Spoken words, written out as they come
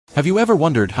Have you ever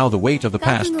wondered how the weight of the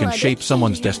past can shape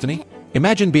someone's destiny?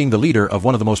 Imagine being the leader of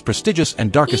one of the most prestigious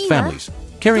and darkest families,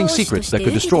 carrying secrets that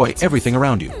could destroy everything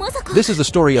around you. This is the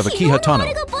story of Akiha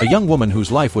Tohno, a young woman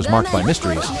whose life was marked by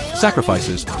mysteries,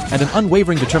 sacrifices, and an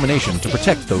unwavering determination to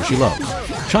protect those she loves.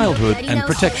 Childhood and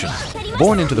protection.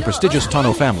 Born into the prestigious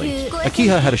Tohno family,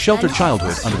 Akiha had a sheltered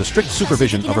childhood under the strict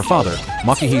supervision of her father,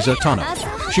 Akiha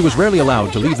Tohno. She was rarely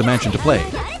allowed to leave the mansion to play,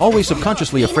 always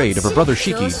subconsciously afraid of her brother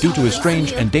Shiki due to his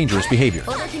strange and dangerous behavior.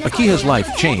 Akiha's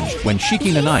life changed when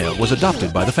Shiki Nanaya was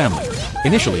adopted by the family.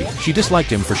 Initially, she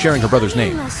disliked him for sharing her brother's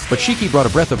name, but Shiki brought a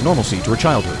breath of normalcy to her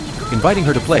childhood, inviting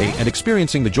her to play and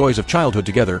experiencing the joys of childhood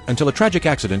together until a tragic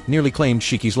accident nearly claimed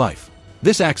Shiki's life.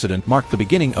 This accident marked the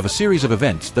beginning of a series of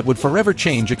events that would forever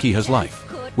change Akiha's life.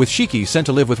 With Shiki sent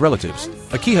to live with relatives,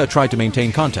 Akiha tried to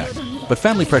maintain contact, but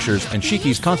family pressures and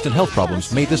Shiki's constant health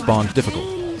problems made this bond difficult.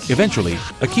 Eventually,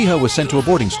 Akiha was sent to a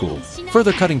boarding school,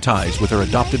 further cutting ties with her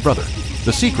adopted brother.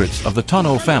 The secrets of the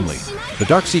Tohno family. The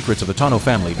dark secrets of the Tohno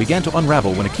family began to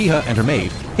unravel when Akiha and her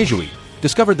maid, Hijui,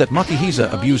 discovered that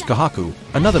Akiha abused Kahaku,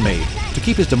 another maid, to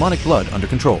keep his demonic blood under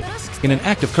control. In an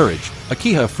act of courage,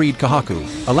 Akiha freed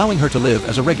Kahaku, allowing her to live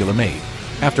as a regular maid.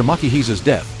 After Akiha's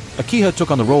death, Akiha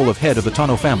took on the role of head of the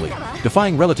Tohno family,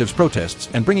 defying relatives' protests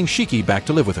and bringing Shiki back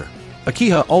to live with her.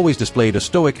 Akiha always displayed a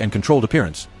stoic and controlled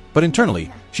appearance, but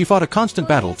internally, she fought a constant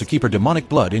battle to keep her demonic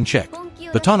blood in check.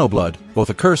 The Tohno blood, both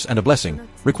a curse and a blessing,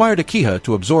 required Akiha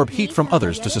to absorb heat from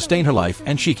others to sustain her life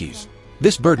and Shiki's.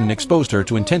 This burden exposed her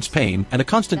to intense pain and a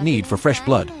constant need for fresh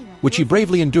blood, which she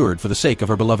bravely endured for the sake of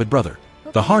her beloved brother.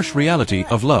 The harsh reality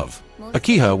of love.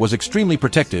 Akiha was extremely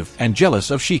protective and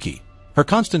jealous of Shiki. Her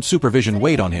constant supervision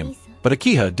weighed on him, but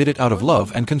Akiha did it out of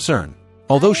love and concern.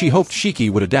 Although she hoped Shiki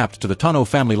would adapt to the Tohno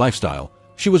family lifestyle,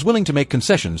 she was willing to make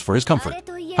concessions for his comfort.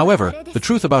 However, the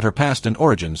truth about her past and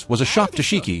origins was a shock to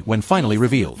Shiki when finally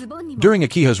revealed. During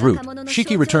Akiha's route,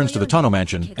 Shiki returns to the Tohno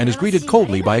mansion and is greeted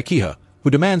coldly by Akiha, who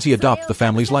demands he adopt the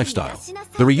family's lifestyle.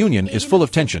 The reunion is full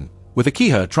of tension, with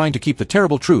Akiha trying to keep the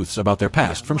terrible truths about their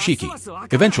past from Shiki.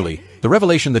 Eventually, the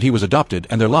revelation that he was adopted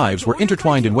and their lives were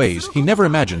intertwined in ways he never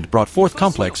imagined brought forth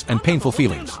complex and painful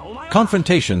feelings.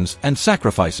 Confrontations and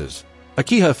sacrifices.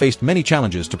 Akiha faced many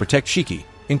challenges to protect Shiki,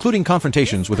 including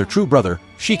confrontations with her true brother,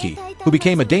 Shiki, who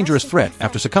became a dangerous threat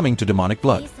after succumbing to demonic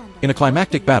blood. In a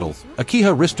climactic battle,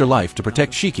 Akiha risked her life to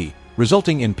protect Shiki,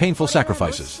 resulting in painful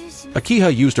sacrifices.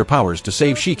 Akiha used her powers to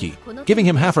save Shiki, giving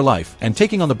him half her life and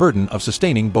taking on the burden of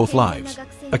sustaining both lives.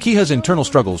 Akiha's internal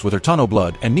struggles with her Tohno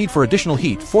blood and need for additional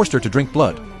heat forced her to drink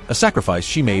blood, a sacrifice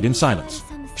she made in silence.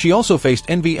 She also faced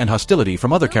envy and hostility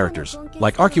from other characters,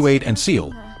 like Arcuade and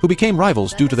Seal, who became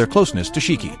rivals due to their closeness to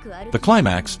Shiki. The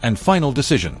climax and final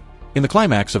decision. In the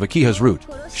climax of Akiha's route,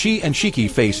 she and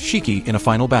Shiki face Shiki in a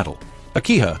final battle.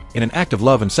 Akiha, in an act of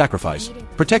love and sacrifice,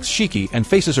 protects Shiki and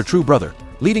faces her true brother,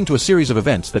 leading to a series of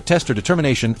events that test her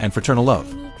determination and fraternal love.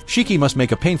 Shiki must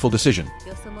make a painful decision: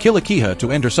 kill Akiha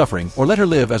to end her suffering or let her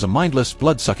live as a mindless,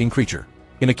 blood-sucking creature.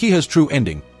 In Akiha's true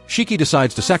ending, Shiki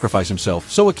decides to sacrifice himself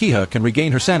so Akiha can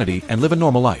regain her sanity and live a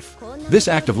normal life. This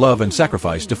act of love and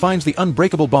sacrifice defines the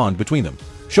unbreakable bond between them,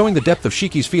 showing the depth of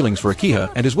Shiki's feelings for Akiha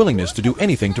and his willingness to do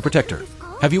anything to protect her.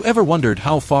 Have you ever wondered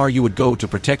how far you would go to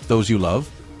protect those you love?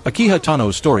 Akiha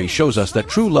Tohno's story shows us that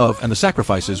true love and the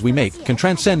sacrifices we make can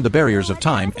transcend the barriers of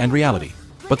time and reality.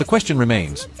 But the question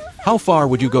remains, how far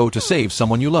would you go to save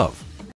someone you love?